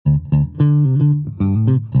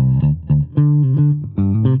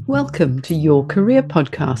Welcome to Your Career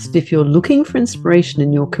Podcast. If you're looking for inspiration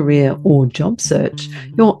in your career or job search,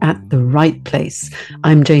 you're at the right place.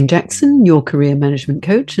 I'm Jane Jackson, your career management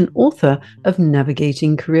coach and author of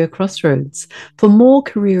Navigating Career Crossroads. For more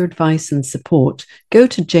career advice and support, go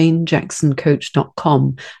to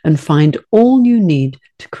janejacksoncoach.com and find all you need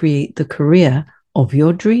to create the career of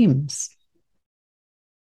your dreams.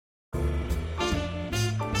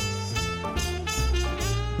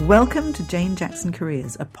 Welcome to Jane Jackson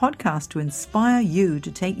Careers, a podcast to inspire you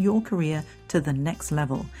to take your career to the next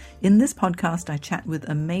level. In this podcast, I chat with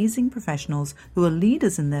amazing professionals who are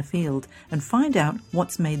leaders in their field and find out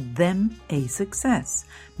what's made them a success.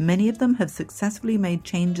 Many of them have successfully made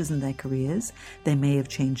changes in their careers. They may have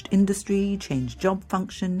changed industry, changed job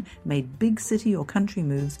function, made big city or country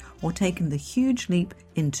moves, or taken the huge leap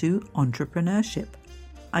into entrepreneurship.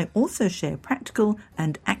 I also share practical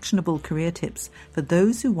and actionable career tips for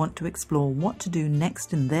those who want to explore what to do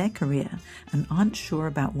next in their career and aren't sure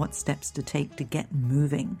about what steps to take to get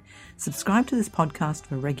moving. Subscribe to this podcast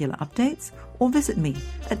for regular updates or visit me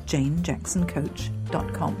at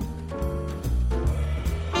janejacksoncoach.com.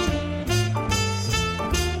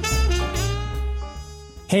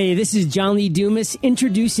 Hey, this is John Lee Dumas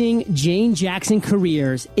introducing Jane Jackson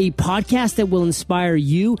Careers, a podcast that will inspire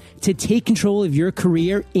you to take control of your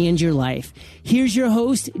career and your life. Here's your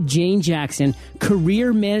host, Jane Jackson,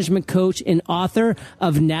 career management coach and author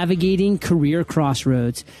of Navigating Career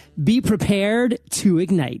Crossroads. Be prepared to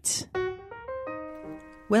ignite.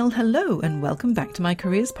 Well, hello and welcome back to my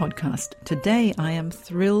Careers Podcast. Today I am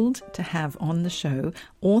thrilled to have on the show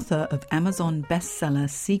author of Amazon bestseller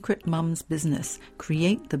Secret Mum's Business,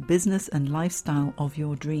 Create the Business and Lifestyle of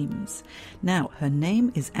Your Dreams. Now, her name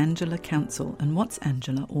is Angela Council, and what's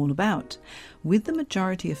Angela all about? With the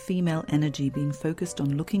majority of female energy being focused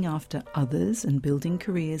on looking after others and building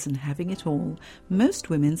careers and having it all,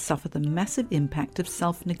 most women suffer the massive impact of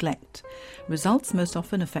self-neglect. Results most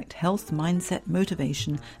often affect health, mindset,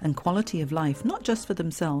 motivation, and quality of life, not just for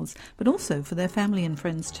themselves, but also for their family and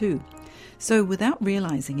friends too. So without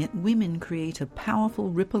realizing it, women create a powerful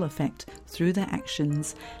ripple effect through their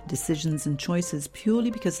actions, decisions, and choices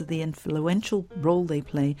purely because of the influential role they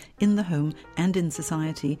play in the home and in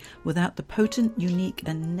society without the potent, unique,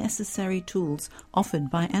 and necessary tools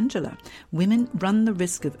offered by Angela. Women run the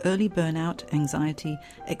risk of early burnout, anxiety,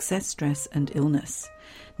 excess stress, and illness.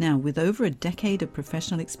 Now, with over a decade of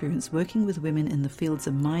professional experience working with women in the fields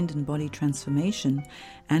of mind and body transformation,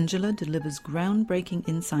 Angela delivers groundbreaking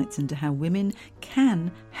insights into how women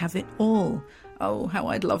can have it all. Oh, how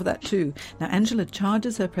I'd love that too. Now, Angela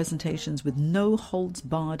charges her presentations with no holds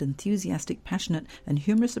barred, enthusiastic, passionate, and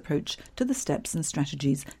humorous approach to the steps and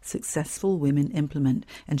strategies successful women implement,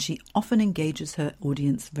 and she often engages her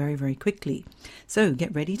audience very, very quickly. So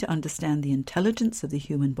get ready to understand the intelligence of the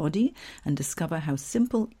human body and discover how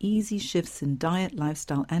simple, easy shifts in diet,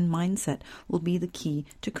 lifestyle, and mindset will be the key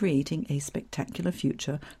to creating a spectacular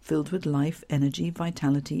future filled with life, energy,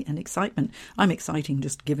 vitality, and excitement. I'm exciting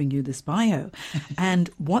just giving you this bio. And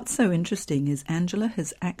what's so interesting is Angela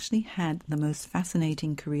has actually had the most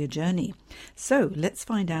fascinating career journey. So let's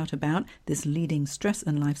find out about this leading stress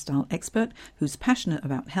and lifestyle expert who's passionate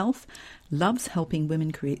about health, loves helping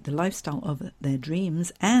women create the lifestyle of their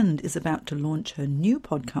dreams, and is about to launch her new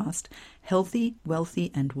podcast, Healthy, Wealthy,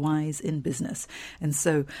 and Wise in Business. And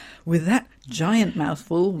so with that giant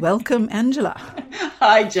mouthful, welcome, Angela.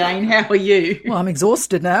 Hi, Jane. How are you? Well, I'm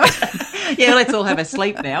exhausted now. Yeah, let's all have a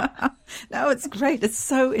sleep now. No, it's great. It's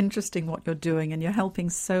so interesting what you're doing, and you're helping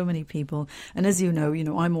so many people. And as you know,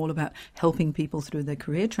 I'm all about helping people through their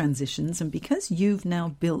career transitions. And because you've now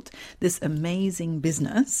built this amazing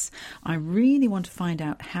business, I really want to find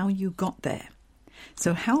out how you got there.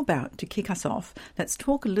 So how about, to kick us off, let's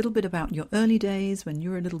talk a little bit about your early days when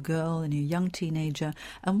you were a little girl and a young teenager,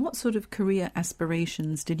 and what sort of career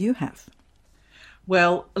aspirations did you have?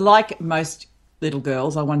 Well, like most little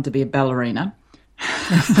girls, I wanted to be a ballerina.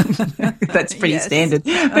 That's pretty standard.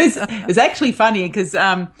 But it's actually funny because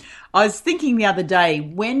I was thinking the other day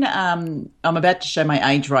when I'm about to show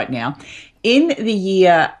my age right now. In the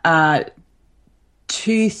year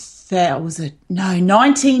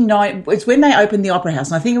 1990, it's when they opened the Opera House,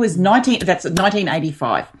 and I think it was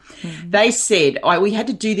 1985. Mm-hmm. They said we had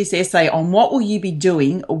to do this essay on what will you be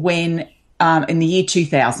doing when in the year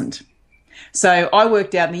 2000. So I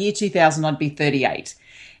worked out in the year 2000 I'd be 38.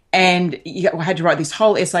 And I had to write this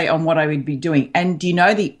whole essay on what I would be doing. And do you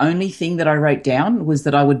know the only thing that I wrote down was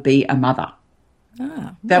that I would be a mother.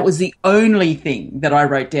 That was the only thing that I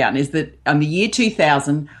wrote down, is that in the year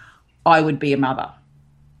 2000 I would be a mother.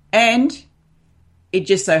 And it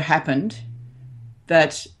just so happened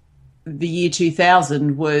that the year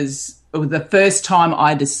 2000 was the first time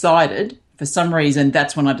I decided, for some reason,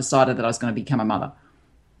 that's when I decided that I was going to become a mother.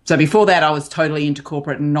 So before that, I was totally into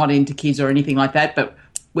corporate and not into kids or anything like that. But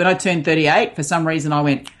when I turned 38, for some reason, I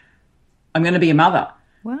went, I'm going to be a mother.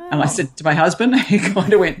 Wow. And I said to my husband, he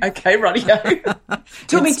kind of went, okay, rightio.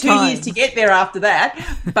 Took me 2 years to get there after that.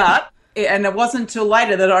 And it wasn't until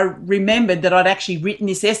later that I remembered that I'd actually written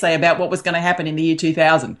this essay about what was going to happen in the year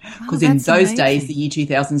 2000. Because in those days, the year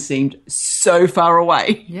 2000 seemed so far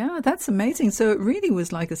away. Yeah, that's amazing. So it really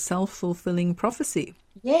was like a self-fulfilling prophecy.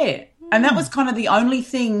 Yeah. And that was kind of the only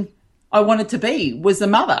thing I wanted to be, was a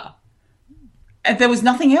mother. And there was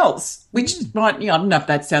nothing else, which might, I don't know if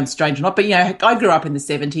that sounds strange or not, but, I grew up in the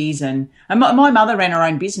 70s and my mother ran her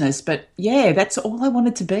own business, but, that's all I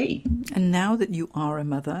wanted to be. And now that you are a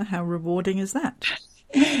mother, how rewarding is that?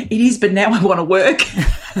 It is, but now I want to work.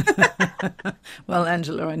 Well,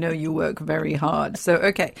 Angela, I know you work very hard. So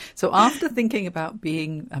after thinking about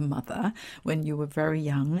being a mother when you were very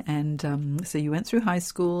young, and so you went through high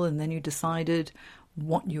school and then you decided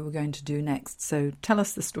what you were going to do next. So tell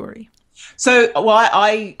us the story. So,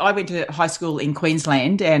 I went to high school in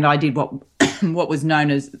Queensland and I did what was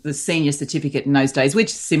known as the senior certificate in those days,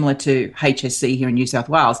 which is similar to HSC here in New South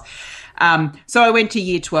Wales. So I went to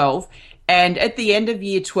year 12, and at the end of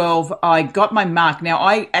year 12, I got my mark. Now,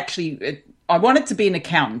 I wanted to be an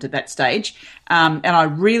accountant at that stage, and I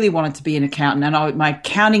really wanted to be an accountant. And my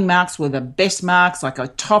accounting marks were the best marks. Like, I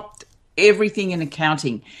topped everything in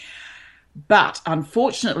accounting. But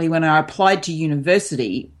unfortunately, when I applied to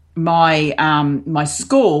university, my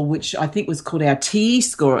score, which I think was called our TE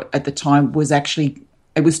score at the time,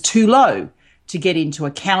 it was too low to get into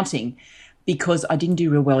accounting because I didn't do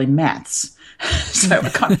real well in maths. So I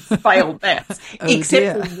kind of failed maths,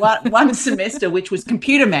 except for one semester, which was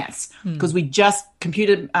computer maths, because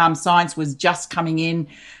computer science was just coming in.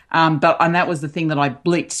 And that was the thing that I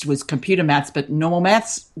blitzed, was computer maths, but normal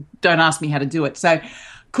maths, don't ask me how to do it. So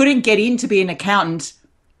couldn't get in to be an accountant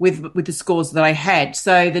with the scores that I had.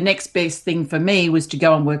 So the next best thing for me was to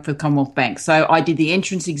go and work for the Commonwealth Bank. So I did the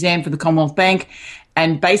entrance exam for the Commonwealth Bank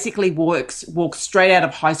and basically walked straight out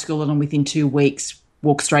of high school, and within 2 weeks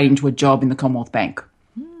walked straight into a job in the Commonwealth Bank.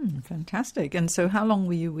 Fantastic. And so how long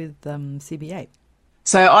were you with CBA?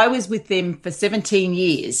 So I was with them for 17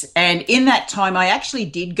 years. And in that time, I actually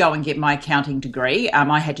did go and get my accounting degree.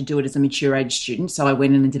 I had to do it as a mature age student. So I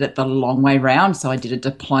went in and did it the long way round. So I did a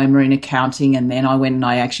diploma in accounting, and then I went and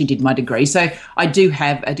I actually did my degree. So I do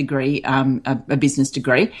have a degree, a business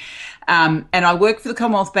degree. And I worked for the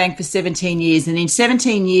Commonwealth Bank for 17 years. And in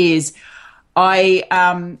 17 years, I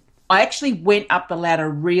actually went up the ladder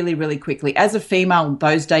really, really quickly. As a female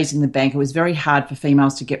those days in the bank, it was very hard for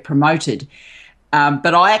females to get promoted.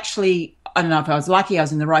 But I don't know if I was lucky, I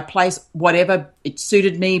was in the right place, whatever, it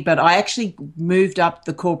suited me, but I actually moved up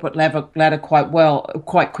the corporate ladder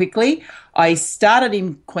quite quickly. I started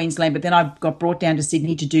in Queensland, but then I got brought down to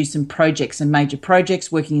Sydney to do some projects, some major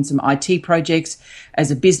projects, working in some IT projects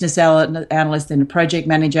as a business analyst and a project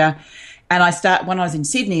manager. And when I was in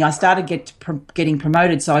Sydney, I started getting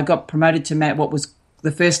promoted. So I got promoted to what was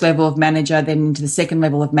the first level of manager, then into the second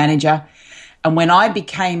level of manager. And when I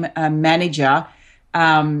became a manager,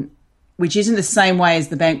 which isn't the same way as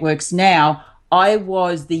the bank works now, I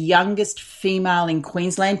was the youngest female in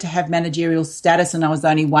Queensland to have managerial status, and I was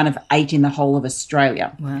only one of 8 in the whole of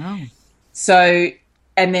Australia. Wow. So,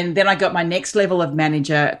 and then I got my next level of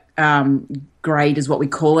manager grade is what we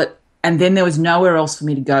call it, and then there was nowhere else for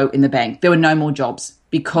me to go in the bank. There were no more jobs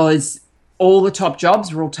because all the top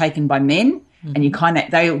jobs were all taken by men, and you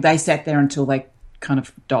they sat there until they kind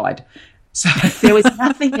of died. So there was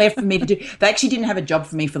nothing left for me to do. They actually didn't have a job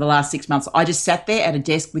for me for the last 6 months. I just sat there at a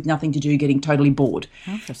desk with nothing to do, getting totally bored.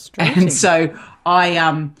 How frustrating. And so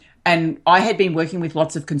I had been working with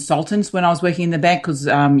lots of consultants when I was working in the bank because,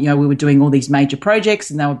 we were doing all these major projects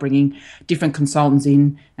and they were bringing different consultants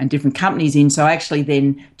in and different companies in. So I actually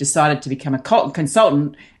then decided to become a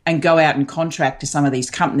consultant and go out and contract to some of these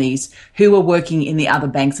companies who were working in the other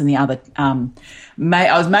banks and the other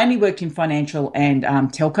I was mainly worked in financial and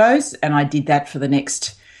telcos, and I did that for the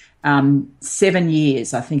next 7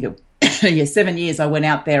 years. I think 7 years I went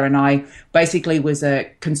out there and I basically was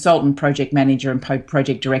a consultant project manager and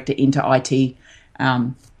project director into IT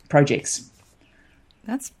projects.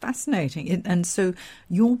 That's fascinating. And so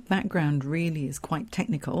your background really is quite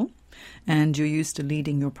technical and you're used to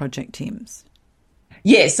leading your project teams.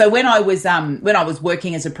 Yeah, so when I was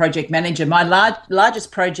working as a project manager, my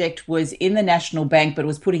largest project was in the National Bank, but it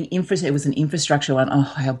was it was an infrastructure one. Oh,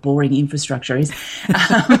 how boring infrastructure is.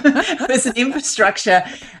 It was an infrastructure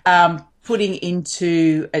putting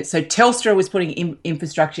into, so Telstra was putting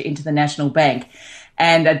infrastructure into the National Bank.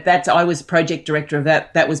 And I was project director of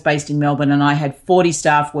that. That was based in Melbourne, and I had 40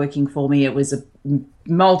 staff working for me. It was a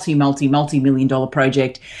multi-million dollar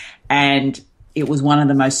project, and it was one of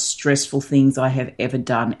the most stressful things I have ever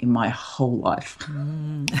done in my whole life.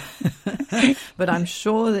 But I'm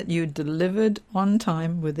sure that you delivered on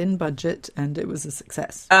time, within budget, and it was a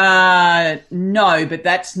success. No, but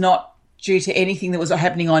that's not due to anything that was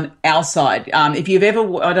happening on our side. If you've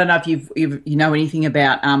ever, I don't know if you know anything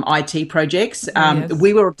about IT projects, Yes.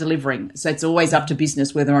 we were delivering. So it's always up to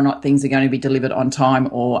business whether or not things are going to be delivered on time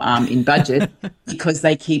or in budget because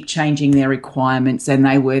they keep changing their requirements and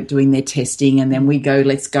they were doing their testing and then we go,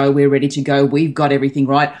 let's go, we're ready to go, we've got everything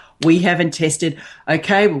right. We haven't tested.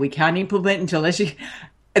 Okay, well, we can't implement until that's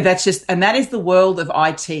just, and that is the world of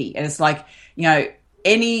IT. And it's like, you know,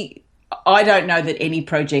 I don't know that any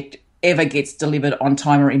project ever gets delivered on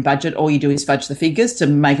time or in budget. All you do is fudge the figures to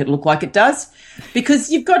make it look like it does, because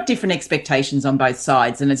you've got different expectations on both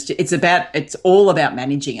sides, and it's all about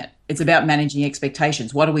managing it. It's about managing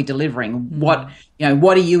expectations. What are we delivering? What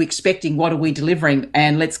are you expecting? What are we delivering?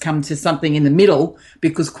 And let's come to something in the middle,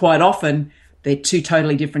 because quite often they're two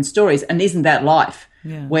totally different stories. And isn't that life?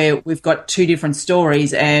 Yeah. Where we've got two different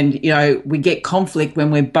stories, and we get conflict when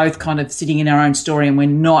we're both kind of sitting in our own story and we're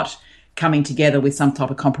not coming together with some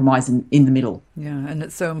type of compromise in the middle. Yeah, and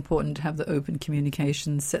it's so important to have the open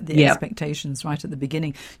communication, set the expectations right at the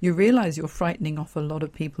beginning. You realise you're frightening off a lot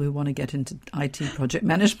of people who want to get into IT project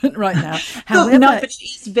management right now. However, no, but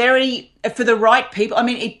it's very, for the right people. I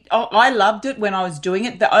mean, I loved it when I was doing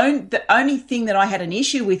it. The only thing that I had an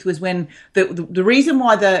issue with was when the reason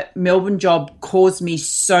why the Melbourne job caused me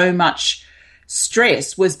so much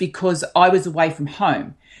stress was because I was away from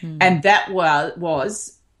home. And that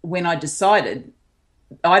was when I'd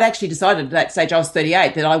actually decided at that stage, I was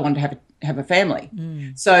 38, that I wanted to have a family.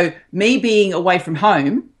 So me being away from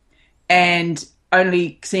home and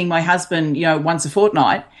only seeing my husband, once a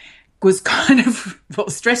fortnight was kind of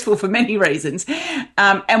stressful for many reasons.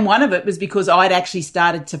 And one of it was because I'd actually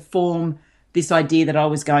started to form this idea that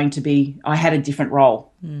I had a different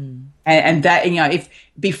role. And that, if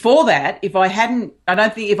before that, if I hadn't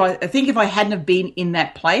have been in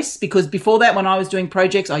that place, because before that, when I was doing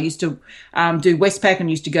projects, I used to do Westpac and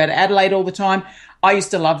used to go to Adelaide all the time. I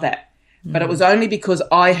used to love that. But it was only because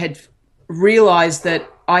I had realised that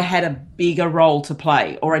I had a bigger role to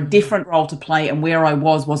play or a different role to play, and where I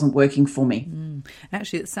wasn't working for me.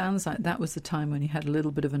 Actually, it sounds like that was the time when you had a little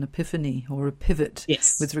bit of an epiphany or a pivot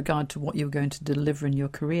with regard to what you were going to deliver in your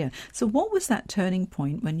career. So what was that turning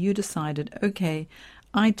point when you decided, okay,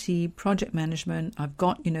 IT, project management, I've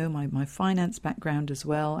got, my finance background as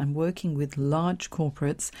well. I'm working with large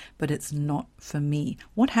corporates, but it's not for me.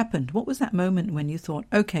 What happened? What was that moment when you thought,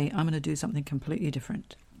 okay, I'm going to do something completely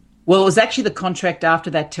different? Well, it was actually the contract after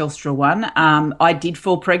that Telstra one. I did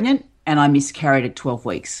fall pregnant and I miscarried at 12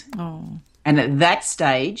 weeks. Oh. And at that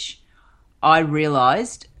stage, I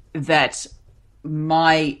realised that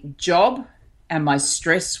my job and my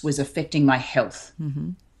stress was affecting my health.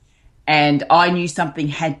 And I knew something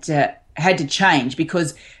had to change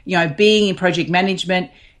because, being in project management,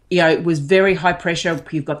 it was very high pressure.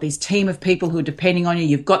 You've got this team of people who are depending on you.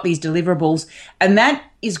 You've got these deliverables. And that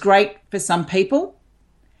is great for some people,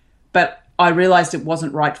 but I realised it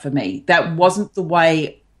wasn't right for me. That wasn't the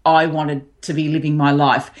way I wanted to be living my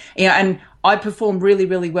life. And I performed really,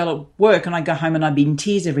 really well at work, and I'd go home and I'd be in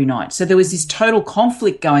tears every night. So there was this total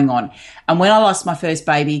conflict going on. And when I lost my first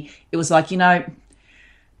baby, it was like,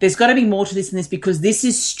 there's got to be more to this than this, because this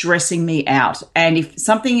is stressing me out. And if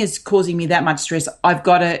something is causing me that much stress, I've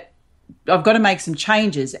got to make some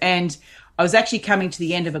changes. And I was actually coming to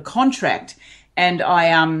the end of a contract. And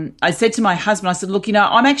I said to my husband, I said, look,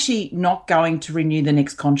 I'm actually not going to renew the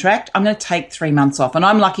next contract. I'm going to take 3 months off. And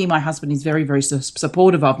I'm lucky my husband is very, very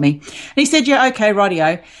supportive of me. And he said, yeah, okay,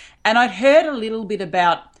 rightio. And I'd heard a little bit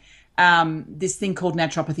about this thing called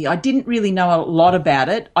naturopathy. I didn't really know a lot about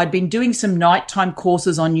it. I'd been doing some nighttime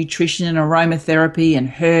courses on nutrition and aromatherapy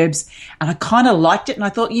and herbs, and I kind of liked it. And I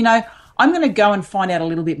thought, I'm going to go and find out a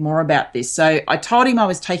little bit more about this. So I told him I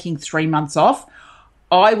was taking 3 months off.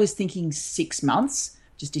 I was thinking 6 months,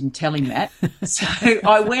 just didn't tell him that. So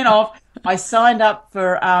I went off, I signed up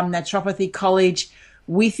for naturopathy college.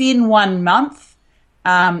 Within 1 month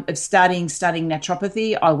of studying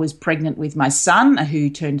naturopathy, I was pregnant with my son, who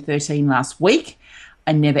turned 13 last week.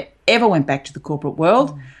 I never, ever went back to the corporate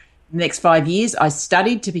world. The next 5 years, I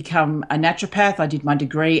studied to become a naturopath. I did my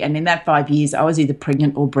degree. And in that 5 years, I was either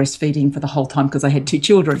pregnant or breastfeeding for the whole time because I had 2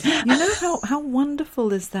 children. You know how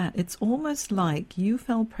wonderful is that? It's almost like you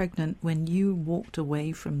fell pregnant when you walked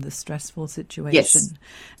away from the stressful situation. Yes.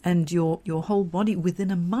 And your whole body, within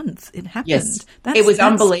a month, it happened. Yes. It was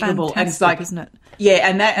unbelievable. And it's like, isn't it? Yeah,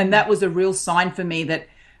 and that was a real sign for me that,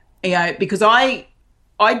 because I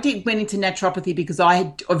went into naturopathy because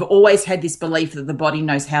I've always had this belief that the body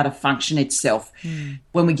knows how to function itself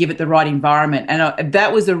when we give it the right environment. And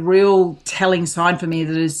that was a real telling sign for me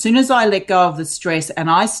that as soon as I let go of the stress and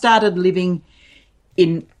I started living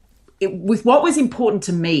with what was important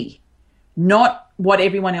to me, not what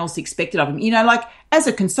everyone else expected of me. Like as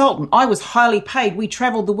a consultant, I was highly paid. We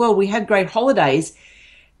traveled the world. We had great holidays,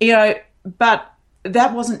 but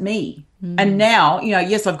that wasn't me. And now,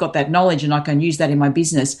 yes, I've got that knowledge and I can use that in my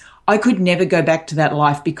business. I could never go back to that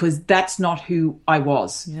life because that's not who I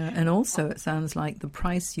was. Yeah, and also it sounds like the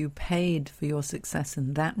price you paid for your success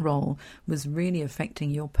in that role was really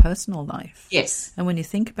affecting your personal life. Yes. And when you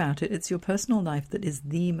think about it, it's your personal life that is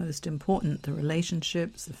the most important, the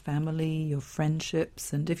relationships, the family, your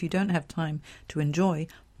friendships. And if you don't have time to enjoy,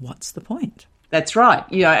 what's the point? That's right.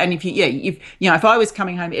 And if I was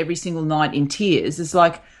coming home every single night in tears, it's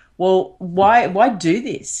like, well, why do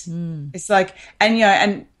this? It's like,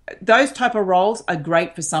 and those type of roles are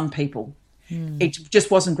great for some people. It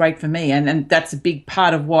just wasn't great for me. And that's a big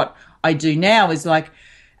part of what I do now is like,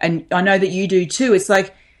 and I know that you do too. It's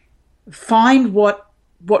like, find what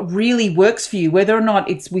really works for you, whether or not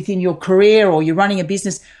it's within your career or you're running a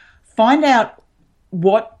business. Find out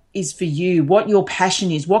what is for you, what your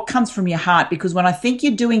passion is, what comes from your heart. Because when I think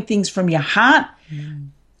you're doing things from your heart,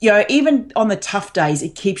 even on the tough days,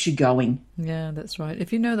 it keeps you going. Yeah, that's right.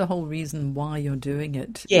 If you know the whole reason why you're doing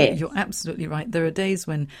it, yeah, you're absolutely right. There are days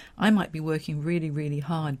when I might be working really, really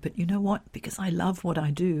hard, but you know what? Because I love what I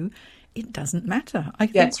do, it doesn't matter. I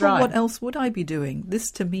think, that's right. What else would I be doing?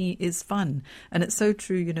 This to me is fun. And it's so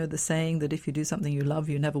true, the saying that if you do something you love,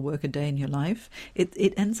 you never work a day in your life.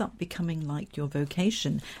 It ends up becoming like your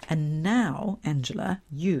vocation. And now, Angela,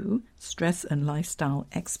 you, stress and lifestyle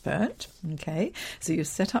expert, okay? So you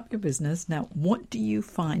set up your business. Now, what do you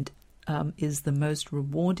find is the most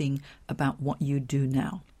rewarding about what you do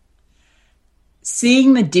now?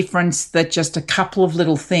 Seeing the difference that just a couple of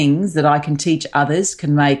little things that I can teach others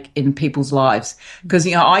can make in people's lives.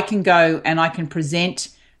 Because, I can go and I can present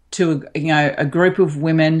to, a group of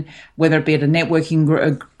women, whether it be at a networking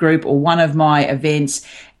group or one of my events,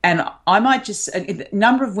 and I might just, a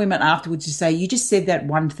number of women afterwards just say, you just said that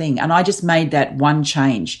one thing and I just made that one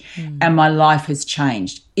change and my life has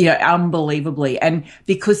changed, unbelievably. And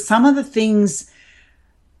because some of the things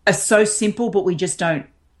are so simple, but we just don't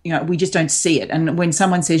see it. And when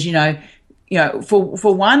someone says,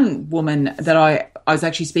 for one woman that I was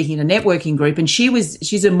actually speaking in a networking group, and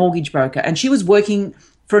she's a mortgage broker and she was working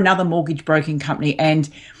for another mortgage broking company and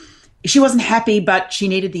she wasn't happy, but she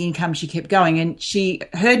needed the income. She kept going and she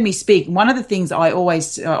heard me speak. One of the things I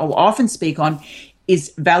often speak on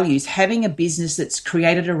is values, having a business that's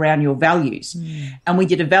created around your values. And we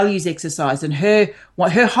did a values exercise and her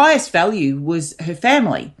highest value was her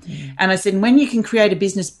family. And I said, when you can create a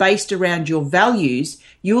business based around your values,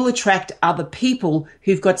 you'll attract other people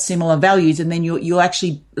who've got similar values and then you'll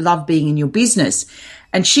actually love being in your business.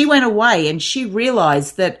 And she went away and she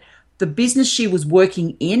realized that the business she was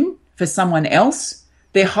working in for someone else,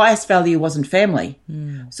 their highest value wasn't family.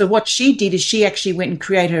 So what she did is she actually went and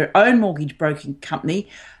created her own mortgage broking company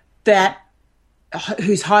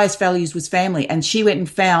whose highest values was family. And she went and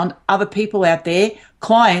found other people out there,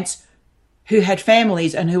 clients who had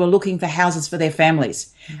families and who were looking for houses for their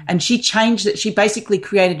families. And she changed it. She basically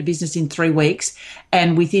created a business in 3 weeks.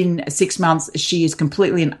 And within 6 months, she is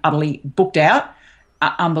completely and utterly booked out.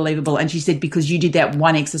 Unbelievable. And she said, because you did that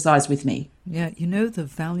one exercise with me. Yeah, the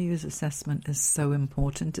values assessment is so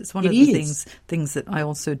important. It's one of the things that I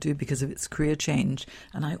also do because of its career change.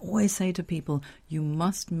 And I always say to people, you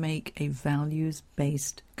must make a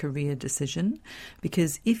values-based career decision,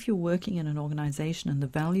 because if you're working in an organization and the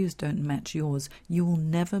values don't match yours, you will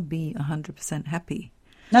never be 100% happy.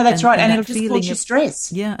 No, that's right. And it'll just cause you stress.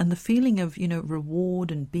 Yeah, and the feeling of,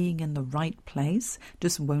 reward and being in the right place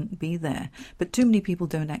just won't be there. But too many people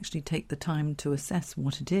don't actually take the time to assess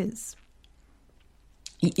what it is.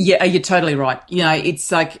 Yeah, you're totally right. It's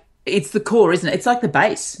like, it's the core, isn't it? It's like the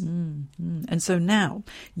base. And so now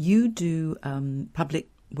you do public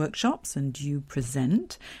workshops and you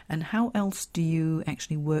present. And how else do you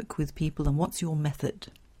actually work with people and what's your method?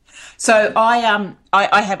 So I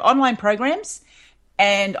have online programs.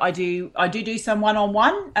 and I do some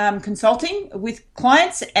one-on-one consulting with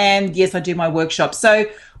clients, and yes, I do my workshops. So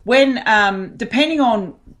when depending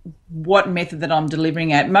on what method that I'm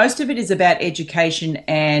delivering at, most of it is about education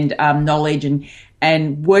and knowledge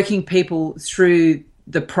and working people through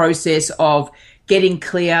the process of getting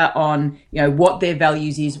clear on, what their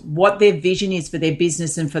values is, what their vision is for their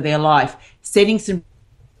business and for their life, setting some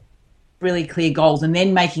really clear goals, and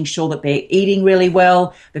then making sure that they're eating really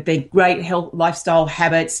well, that they're great health, lifestyle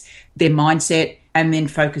habits, their mindset, and then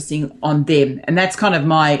focusing on them. And that's kind of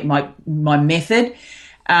my method.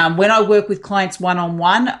 When I work with clients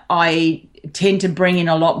one-on-one, I tend to bring in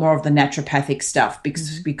a lot more of the naturopathic stuff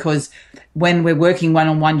because when we're working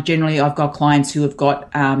one-on-one, generally I've got clients who have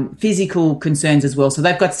got physical concerns as well. So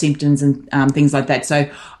they've got symptoms and things like that. So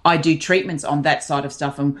I do treatments on that side of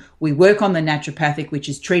stuff, and we work on the naturopathic, which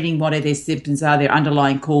is treating whatever their symptoms are, their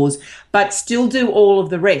underlying cause, but still do all of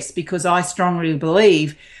the rest, because I strongly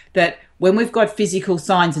believe that when we've got physical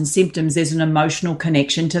signs and symptoms, there's an emotional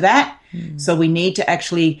connection to that. So we need to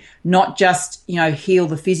actually not just, heal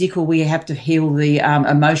the physical, we have to heal the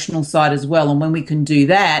emotional side as well. And when we can do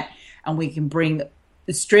that, and we can bring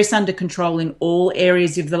the stress under control in all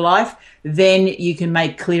areas of the life, then you can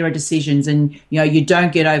make clearer decisions, and, you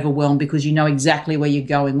don't get overwhelmed because you know exactly where you're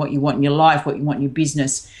going, what you want in your life, what you want in your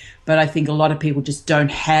business. But I think a lot of people just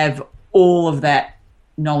don't have all of that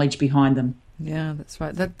knowledge behind them. Yeah, that's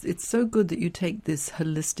right. It's so good that you take this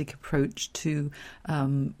holistic approach to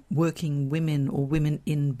working women or women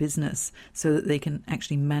in business, so that they can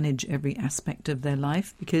actually manage every aspect of their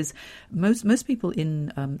life. Because most people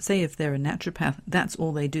in, say, if they're a naturopath, that's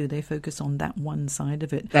all they do. They focus on that one side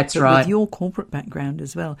of it. That's but right. With your corporate background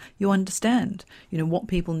as well, you understand, what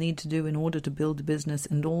people need to do in order to build a business,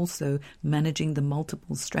 and also managing the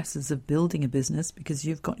multiple stresses of building a business, because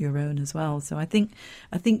you've got your own as well. So I think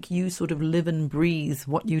you sort of live and breathe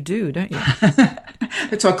what you do, don't you?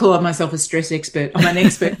 That's why I call myself a stress expert. I'm an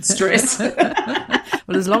expert in stress.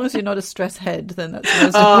 Well, as long as you're not a stress head, then that's the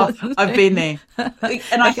most important I've thing. been there.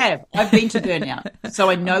 And I have. I've been to burnout. So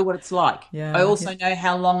I know what it's like. Yeah, I also know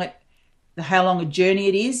how long a journey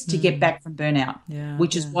it is to get back from burnout,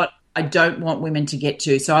 which is what I don't want women to get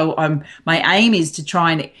to. So my aim is to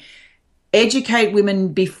try and educate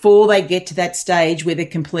women before they get to that stage where they're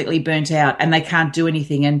completely burnt out and they can't do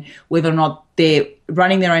anything, and whether or not they're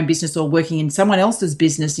running their own business or working in someone else's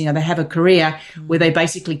business, they have a career where they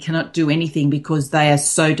basically cannot do anything because they are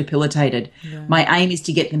so debilitated. Yeah. My aim is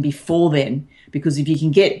to get them before then, because if you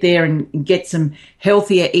can get there and get some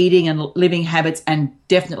healthier eating and living habits, and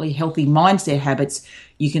definitely healthy mindset habits,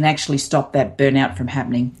 you can actually stop that burnout from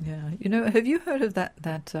happening. Yeah. Have you heard of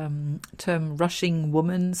that term rushing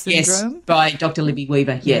woman syndrome? Yes, by Dr. Libby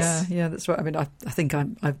Weaver, yes. Yeah, that's right. I mean, I think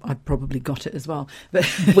I've probably got it as well. But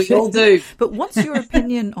we all do. But what's your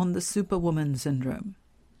opinion on the superwoman syndrome?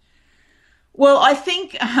 Well, I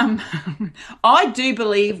think I do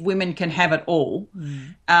believe women can have it all.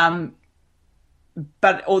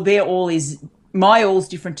 But their all is, my all is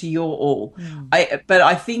different to your all. But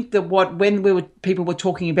I think that when people were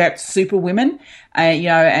talking about super women,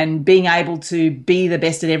 and being able to be the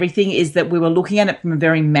best at everything, is that we were looking at it from a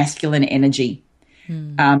very masculine energy.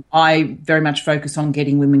 I very much focus on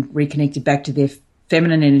getting women reconnected back to their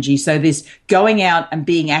feminine energy. So this going out and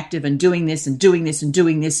being active and doing this and doing this and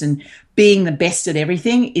doing this and being the best at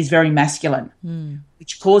everything is very masculine,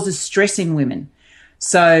 which causes stress in women.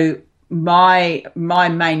 So my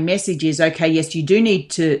main message is, okay, yes, you need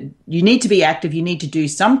to be active, you need to do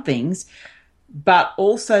some things, but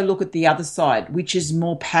also look at the other side, which is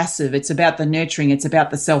more passive. It's about the nurturing, it's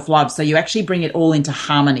about the self-love. So you actually bring it all into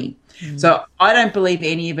harmony. So I don't believe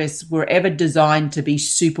any of us were ever designed to be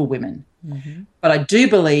super women, but I do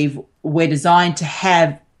believe we're designed to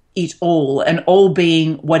have it all, and all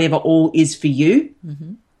being whatever all is for you.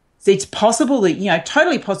 So it's possible that,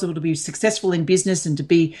 totally possible to be successful in business and to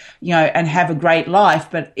be, and have a great life,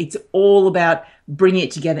 but it's all about bringing it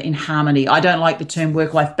together in harmony. I don't like the term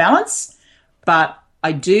work-life balance, but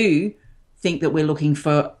I do think that we're looking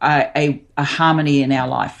for a harmony in our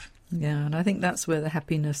life. Yeah, and I think that's where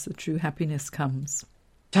the true happiness comes.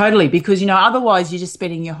 Totally, because, otherwise you're just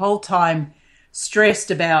spending your whole time stressed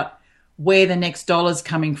about where the next dollar's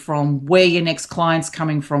coming from, where your next client's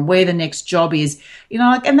coming from, where the next job is,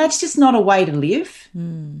 and that's just not a way to live.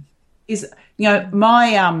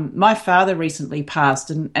 My father recently passed,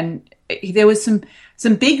 and there was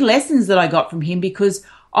some big lessons that I got from him, because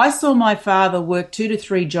I saw my father work 2 to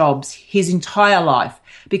 3 jobs his entire life,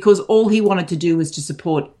 because all he wanted to do was to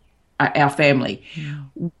support our family.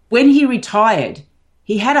 When he retired,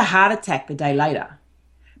 he had a heart attack the day later,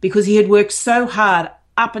 because he had worked so hard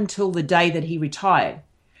up until the day that he retired.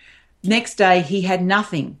 Next day, he had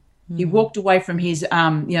nothing. He walked away from his,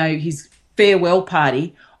 his farewell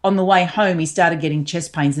party. On the way home, he started getting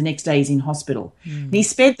chest pains. The next day, he's in hospital. And he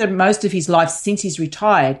spent most of his life since he's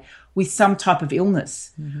retired with some type of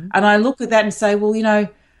illness. And I look at that and say, well,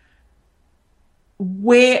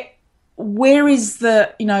 where is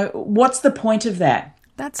the, what's the point of that?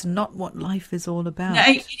 That's not what life is all about. No,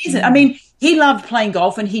 it isn't. I mean, he loved playing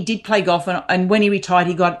golf, and he did play golf. And when he retired,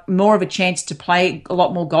 he got more of a chance to play a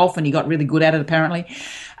lot more golf, and he got really good at it, apparently.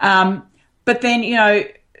 But then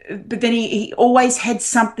he always had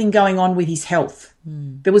something going on with his health.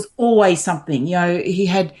 There was always something. He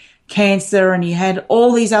had cancer, and he had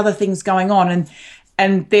all these other things going on.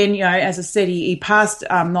 And then, as I said, he passed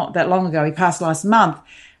not that long ago. He passed last month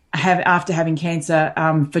after having cancer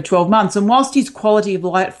for 12 months. And whilst his quality of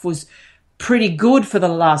life was pretty good for the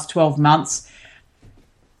last 12 months,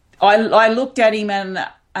 I looked at him and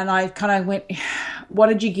I kind of went, what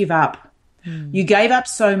did you give up? You gave up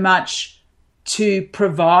so much to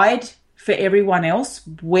provide for everyone else.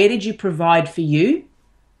 Where did you provide for you?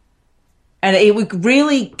 And it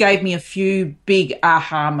really gave me a few big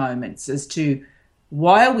aha moments as to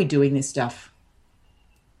why are we doing this stuff?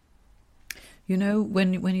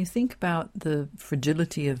 When you think about the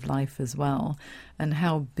fragility of life as well, and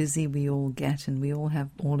how busy we all get, and we all have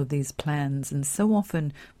all of these plans, and so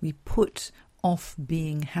often we put off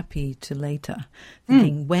being happy to later,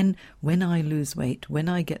 thinking when I lose weight, when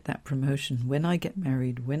I get that promotion, when I get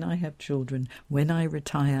married, when I have children, when I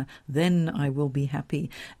retire, then I will be happy.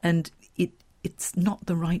 And it's not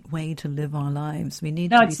the right way to live our lives. We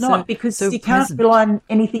need to be so, not, because so you can't rely on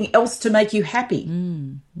anything else to make you happy.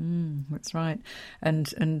 That's right.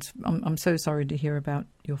 And I'm so sorry to hear about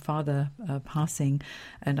your father passing,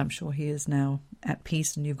 and I'm sure he is now at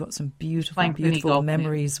peace, and you've got some beautiful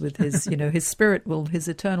memories with his, his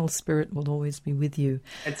eternal spirit will always be with you.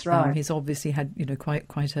 That's right. He's obviously had,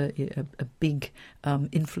 quite a big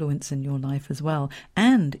influence in your life as well.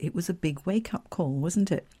 And it was a big wake-up call,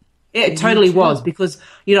 wasn't it? It totally was, because,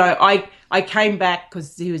 I came back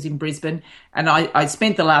because he was in Brisbane, and I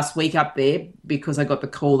spent the last week up there because I got the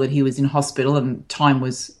call that he was in hospital and time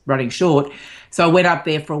was running short. So I went up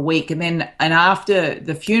there for a week, and after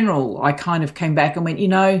the funeral, I kind of came back and went,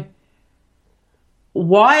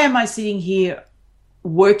 why am I sitting here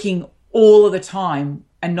working all of the time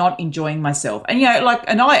and not enjoying myself? And,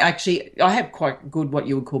 I have quite good what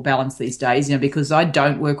you would call balance these days, because I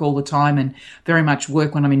don't work all the time and very much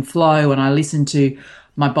work when I'm in flow and I listen to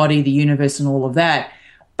my body, the universe and all of that.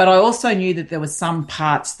 But I also knew that there were some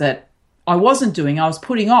parts that I wasn't doing, I was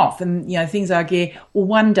putting off, and, things like,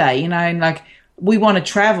 one day, and like we want to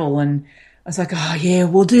travel, and I was like, oh yeah,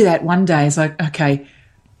 we'll do that one day. It's like, okay,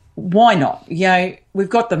 why not? We've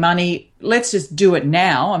got the money. Let's just do it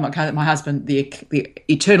now. My husband, the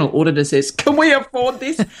eternal auditor, says, can we afford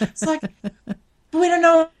this? It's like, we don't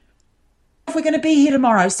know if we're going to be here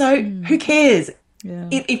tomorrow. So who cares? Yeah.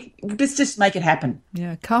 Let's just make it happen.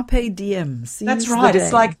 Yeah. Carpe diem. That's right.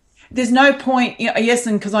 It's like, there's no point. Yes.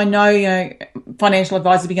 And because I know, financial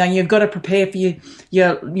advisors be going, you've got to prepare for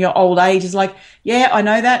your old age. It's like, yeah, I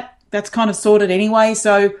know that. That's kind of sorted anyway.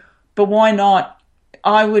 So, but why not?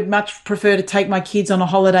 I would much prefer to take my kids on a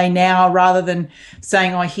holiday now rather than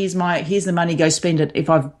saying, oh, here's the money, go spend it if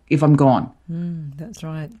I'm gone. That's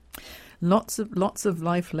right. Lots of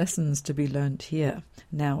life lessons to be learnt here.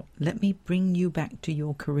 Now, let me bring you back to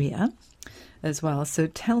your career as well. So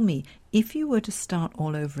tell me, if you were to start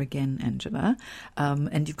all over again, Angela,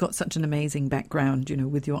 and you've got such an amazing background,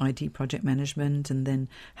 with your IT project management, and then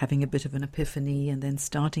having a bit of an epiphany, and then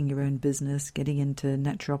starting your own business, getting into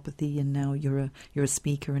naturopathy, and now you're a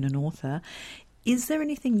speaker and an author. Is there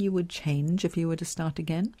anything you would change if you were to start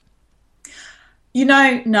again?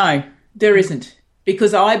 No, there isn't.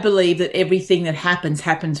 Because I believe that everything that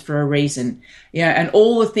happens for a reason. And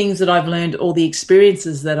all the things that I've learned, all the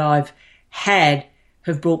experiences that I've had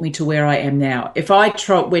have brought me to where I am now. If I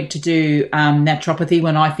went to do naturopathy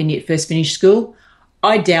when I first finished school,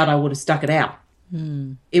 I doubt I would have stuck it out.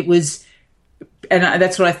 It was, and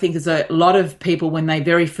that's what I think is a lot of people, when they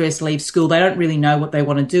very first leave school, they don't really know what they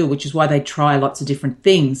want to do, which is why they try lots of different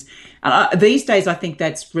things. These days, I think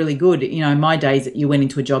that's really good. In my days, you went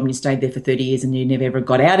into a job and you stayed there for 30 years and you never ever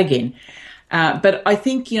got out again. But I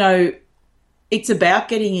think, it's about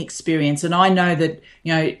getting experience. And I know that,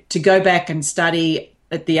 to go back and study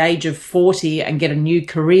at the age of 40 and get a new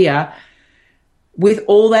career with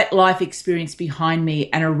all that life experience behind me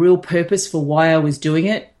and a real purpose for why I was doing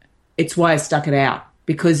it, it's why I stuck it out.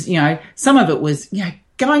 Because, some of it was,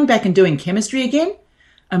 going back and doing chemistry again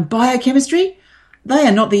and biochemistry. they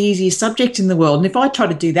are not the easiest subject in the world. And if I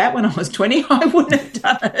tried to do that when I was 20, I wouldn't have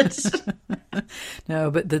done it.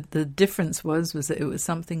 No, but the difference was that it was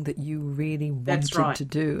something that you really wanted to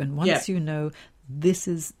do. And once you know,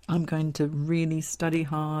 I'm going to really study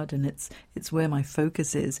hard and it's where my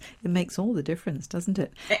focus is, it makes all the difference, doesn't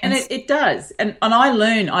it? And it does. And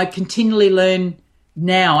I continually learn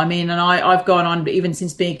now. I mean, and I've gone on, even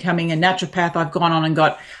since becoming a naturopath, I've gone on and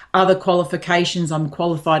got other qualifications. I'm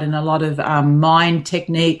qualified in a lot of mind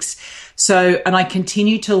techniques. So, and I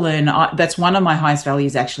continue to learn. That's one of my highest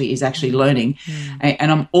values is actually learning.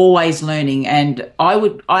 And I'm always learning. And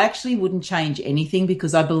I actually wouldn't change anything,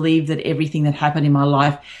 because I believe that everything that happened in my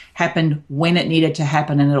life happened when it needed to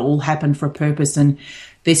happen, and it all happened for a purpose. And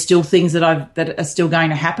there's still things that are still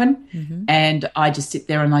going to happen, and I just sit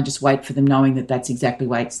there and I just wait for them, knowing that that's exactly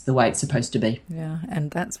the way it's supposed to be. Yeah,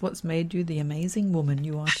 and that's what's made you the amazing woman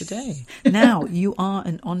you are today. Now, you are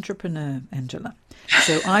an entrepreneur, Angela.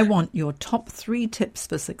 So I want your top 3 tips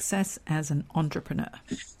for success as an entrepreneur.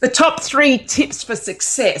 The top 3 tips for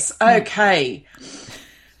success. Okay.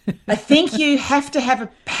 I think you have to have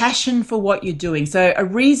a passion for what you're doing. So a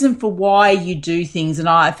reason for why you do things. And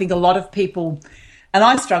I think a lot of people, and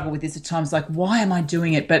I struggle with this at times, like, why am I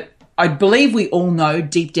doing it? But I believe we all know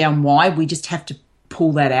deep down why. We just have to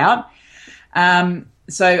pull that out.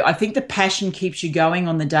 So I think the passion keeps you going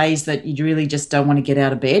on the days that you really just don't want to get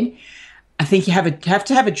out of bed. I think you have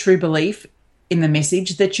to have a true belief in the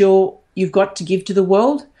message that you've got to give to the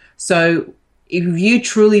world. So if you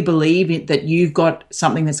truly believe that you've got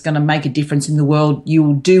something that's going to make a difference in the world, you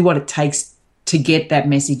will do what it takes to get that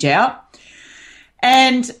message out.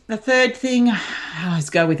 And the third thing, is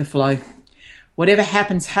go with the flow. Whatever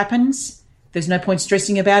happens, happens. There's no point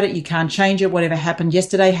stressing about it. You can't change it. Whatever happened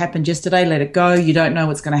yesterday. Let it go. You don't know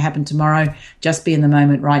what's going to happen tomorrow. Just be in the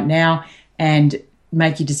moment right now and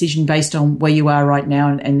make your decision based on where you are right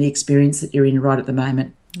now and the experience that you're in right at the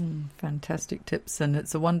moment. Fantastic tips, and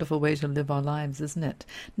it's a wonderful way to live our lives, isn't it?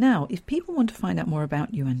 Now, if people want to find out more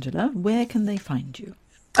about you, Angela, where can they find you?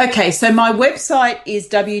 Okay, so my website is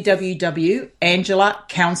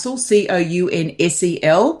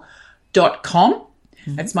www.angelacancel.com.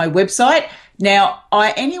 That's my website. Now,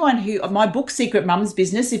 my book, Secret Mum's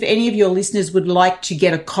Business, if any of your listeners would like to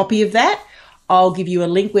get a copy of that, I'll give you a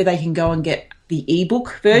link where they can go and get the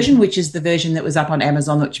ebook version, which is the version that was up on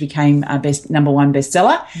Amazon, which became our number 1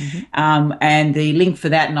 bestseller. And the link for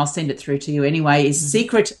that, and I'll send it through to you anyway, is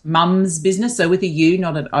Secret Mum's Business, so with a U,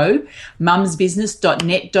 not an O,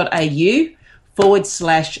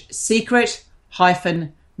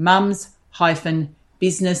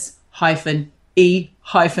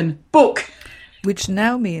 Which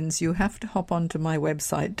now means you have to hop onto my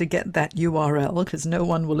website to get that URL, because no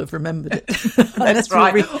one will have remembered it. That's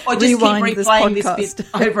right. Or just keep replaying this bit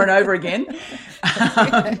over and over again.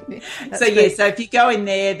 So if you go in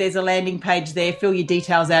there, there's a landing page there, fill your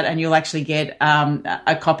details out, and you'll actually get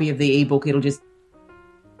a copy of the ebook. It'll just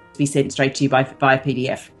be sent straight to you via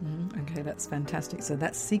PDF. Okay, that's fantastic. So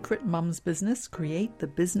that's Secret Mum's Business. Create the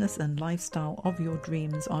business and lifestyle of your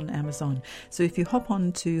dreams on Amazon. So if you hop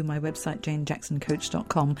on to my website,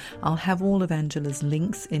 janejacksoncoach.com, I'll have all of Angela's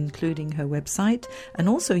links, including her website. And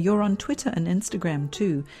also you're on Twitter and Instagram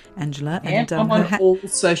too, Angela. And I'm on all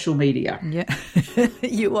social media. Yeah,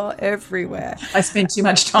 you are everywhere. I spend too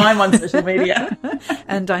much time on social media.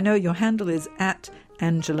 And I know your handle is at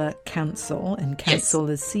Angela Cancel, and Cancel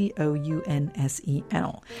is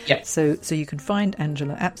COUNSEL. Yep. So you can find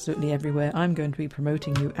Angela absolutely everywhere. I'm going to be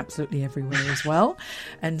promoting you absolutely everywhere as well.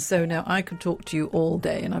 And so now I could talk to you all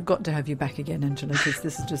day, and I've got to have you back again, Angela, because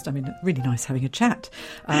this is just, really nice having a chat.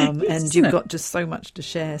 And you've got just so much to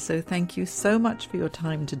share. So thank you so much for your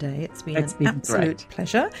time today. It's been an absolute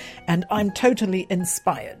pleasure, and I'm totally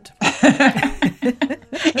inspired.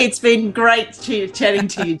 It's been great chatting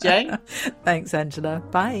to you, Jane. Thanks, Angela.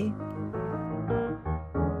 Bye.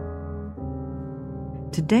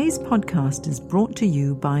 Today's podcast is brought to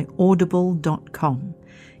you by Audible.com.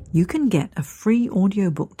 You can get a free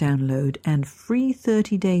audiobook download and free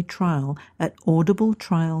 30-day trial at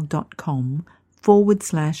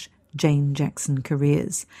audibletrial.com/Jane Jackson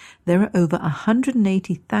Careers. There are over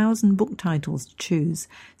 180,000 book titles to choose,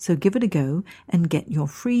 so give it a go and get your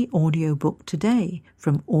free audiobook today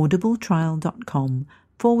from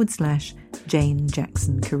audibletrial.com/Jane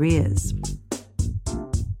Jackson Careers.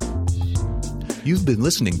 You've been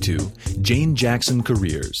listening to Jane Jackson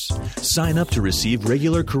Careers. Sign up to receive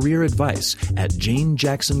regular career advice at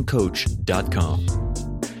janejacksoncoach.com.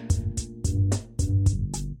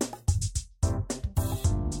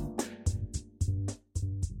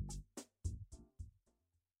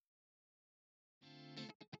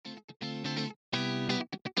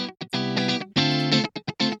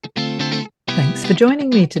 for joining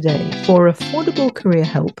me today. For affordable career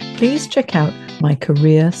help, please check out my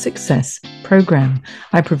Career Success Program.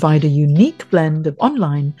 I provide a unique blend of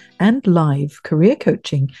online and live career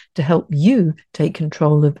coaching to help you take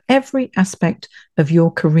control of every aspect of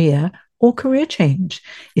your career or career change.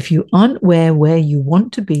 If you aren't where you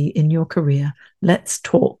want to be in your career, let's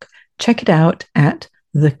talk. Check it out at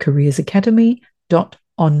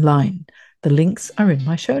thecareersacademy.online. The links are in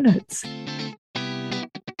my show notes.